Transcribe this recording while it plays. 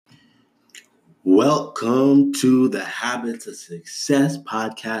Welcome to the Habits of Success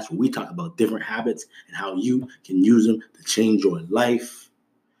podcast, where we talk about different habits and how you can use them to change your life.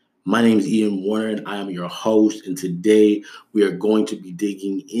 My name is Ian Warner, and I am your host. And today we are going to be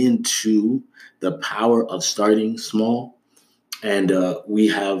digging into the power of starting small. And we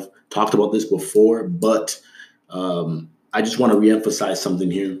have talked about this before, but I just want to reemphasize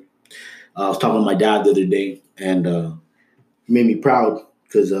something here. I was talking to my dad the other day, and he made me proud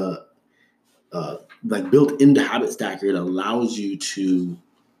because built into Habit Stacker, it allows you to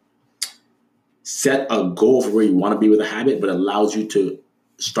set a goal for where you want to be with a habit, but allows you to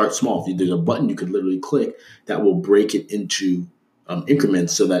start small. If there's a button you could literally click that will break it into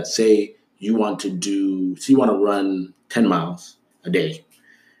increments, so that say you want to run 10 miles a day.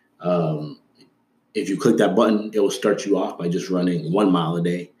 If you click that button, it will start you off by just running 1 mile a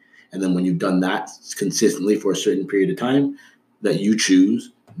day. And then when you've done that consistently for a certain period of time that you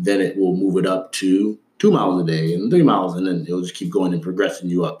choose, then it will move it up to 2 miles a day and 3 miles, and then it'll just keep going and progressing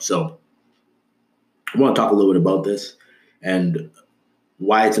you up. So I want to talk a little bit about this and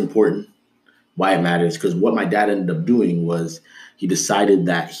why it's important, why it matters. Because what my dad ended up doing was he decided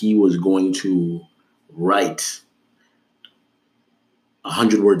that he was going to write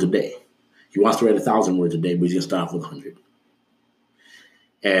 100 words a day. He wants to write 1,000 words a day, but he's going to start off with 100.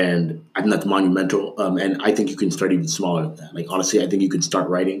 And I think that's monumental. And I think you can start even smaller than that. Like, honestly, I think you can start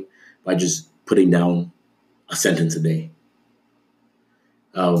writing by just putting down a sentence a day.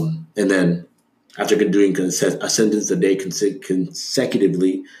 And then after doing a sentence a day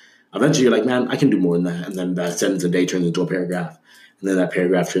consecutively, eventually you're like, man, I can do more than that. And then that sentence a day turns into a paragraph. And then that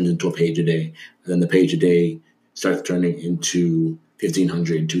paragraph turns into a page a day. And then the page a day starts turning into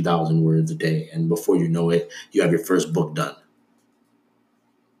 1,500, 2,000 words a day. And before you know it, you have your first book done.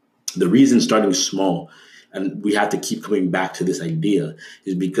 The reason starting small, and we have to keep coming back to this idea,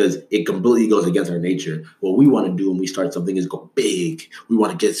 is because it completely goes against our nature. What we want to do when we start something is go big. We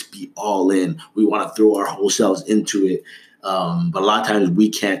want to just be all in. We want to throw our whole selves into it. But a lot of times we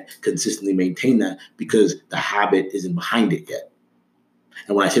can't consistently maintain that because the habit isn't behind it yet.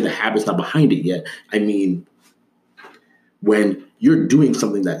 And when I say the habit's not behind it yet, I mean when you're doing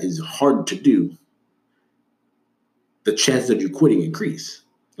something that is hard to do, the chances of you quitting increase.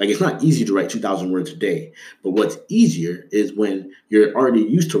 Like, it's not easy to write 2,000 words a day, but what's easier is when you're already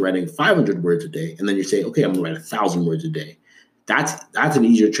used to writing 500 words a day, and then you say, okay, I'm going to write 1,000 words a day. That's an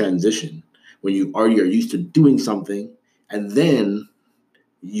easier transition when you already are used to doing something, and then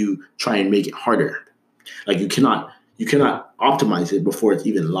you try and make it harder. Like, you cannot optimize it before it's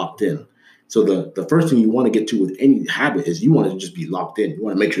even locked in. So the first thing you want to get to with any habit is you want to just be locked in. You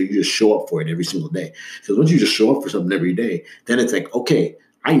want to make sure you just show up for it every single day. Because once you just show up for something every day, then it's like, okay,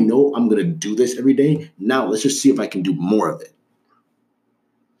 I know I'm going to do this every day. Now let's just see if I can do more of it.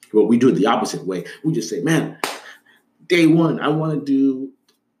 Well, we do it the opposite way. We just say, man, day one, I want to do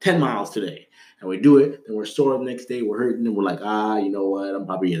 10 miles today. And we do it, and we're sore the next day, we're hurting, and we're like, you know what? I'm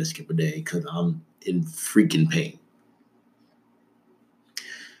probably going to skip a day because I'm in freaking pain.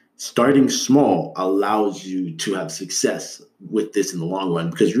 Starting small allows you to have success with this in the long run,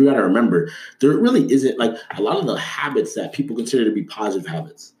 because you got to remember, there really isn't, like, a lot of the habits that people consider to be positive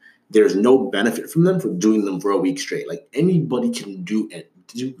habits, there's no benefit from them for doing them for a week straight. Like, anybody can do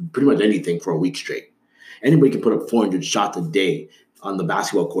pretty much anything for a week straight. Anybody can put up 400 shots a day on the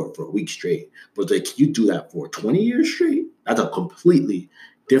basketball court for a week straight. But like, you do that for 20 years straight, that's a completely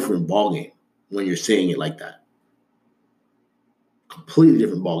different ballgame when you're saying it like that. Completely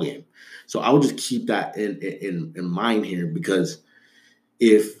different ballgame. So I would just keep that in mind here, because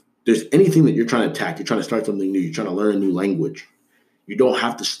if there's anything that you're trying to attack, you're trying to start something new, you're trying to learn a new language, you don't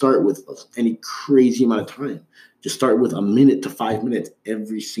have to start with any crazy amount of time. Just start with 1 minute to 5 minutes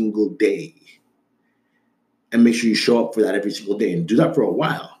every single day. And make sure you show up for that every single day, and do that for a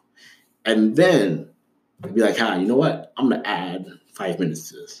while. And then be like, you know what? I'm going to add 5 minutes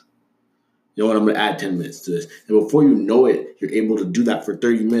to this. You know what? I'm going to add 10 minutes to this. And before you know it, you're able to do that for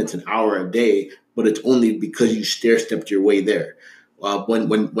 30 minutes, an hour a day, but it's only because you stair-stepped your way there.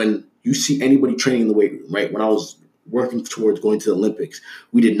 When you see anybody training in the weight room, right? When I was working towards going to the Olympics,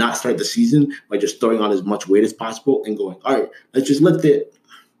 we did not start the season by just throwing on as much weight as possible and going, all right, let's just lift it.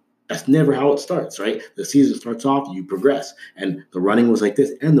 That's never how it starts, right? The season starts off, you progress. And the running was like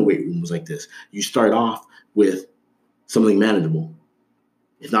this, and the weight room was like this. You start off with something manageable.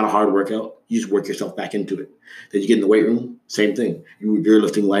 It's not a hard workout. You just work yourself back into it. Then you get in the weight room, same thing. You're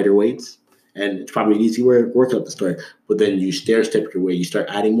lifting lighter weights, and it's probably an easy workout to start. But then you stair-step your way. You start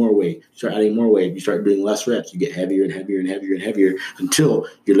adding more weight. You start doing less reps. You get heavier and heavier and heavier and heavier until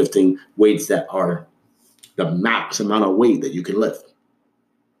you're lifting weights that are the max amount of weight that you can lift.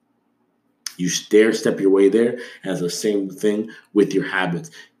 You stair step your way there. And it's the same thing with your habits.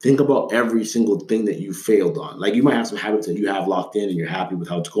 Think about every single thing that you failed on. Like you might have some habits that you have locked in and you're happy with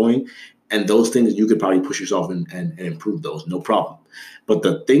how it's going. And those things you could probably push yourself and improve those, no problem. But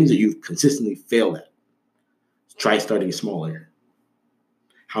the things that you've consistently failed at, try starting smaller.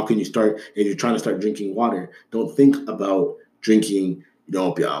 How can you start? If you're trying to start drinking water, don't think about drinking,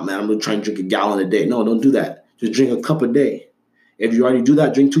 man, I'm going to try and drink a gallon a day. No, don't do that. Just drink a cup a day. If you already do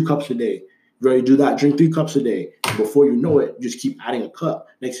that, drink 2 cups a day. If you already do that, drink 3 cups a day. And before you know it, you just keep adding a cup.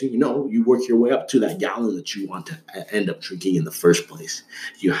 Next thing you know, you work your way up to that gallon that you want to end up drinking in the first place.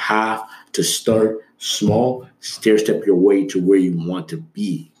 You have to start small, stair step your way to where you want to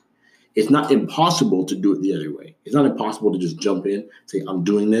be. It's not impossible to do it the other way. It's not impossible to just jump in, say, I'm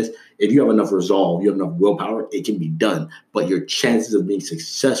doing this. If you have enough resolve, you have enough willpower, it can be done. But your chances of being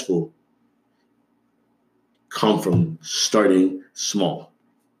successful come from starting small.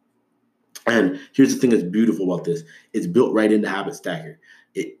 And here's the thing that's beautiful about this. It's built right into Habit Stacker.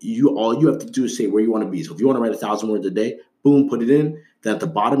 All you have to do is say where you want to be. So if you want to write 1,000 words a day, boom, put it in. Then at the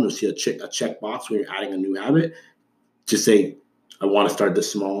bottom, you'll see a check box when you're adding a new habit. Just say, I want to start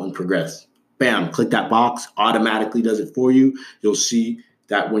this small and progress. Bam, click that box, automatically does it for you. You'll see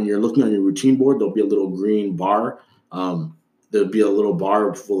that when you're looking on your routine board, there'll be a little green bar. There'll be a little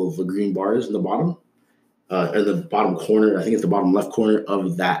bar full of green bars in the bottom. In the bottom corner, I think it's the bottom left corner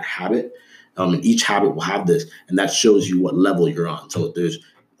of that habit. And each habit will have this, and that shows you what level you're on. So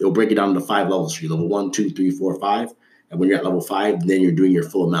it'll break it down into 5 levels for you: level 1, 2, 3, 4, 5. And when you're at level 5, then you're doing your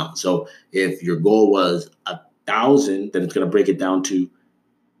full amount. So if your goal was 1,000, then it's going to break it down to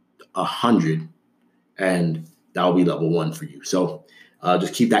 100, and that will be level 1 for you. So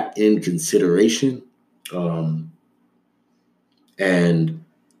just keep that in consideration, and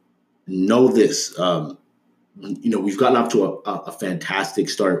know this. We've gotten off to a fantastic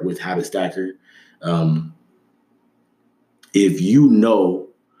start with Habit Stacker. If you know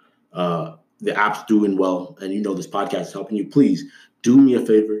the app's doing well and you know this podcast is helping you, please do me a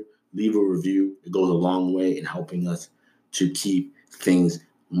favor, leave a review. It goes a long way in helping us to keep things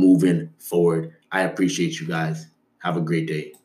moving forward. I appreciate you guys. Have a great day.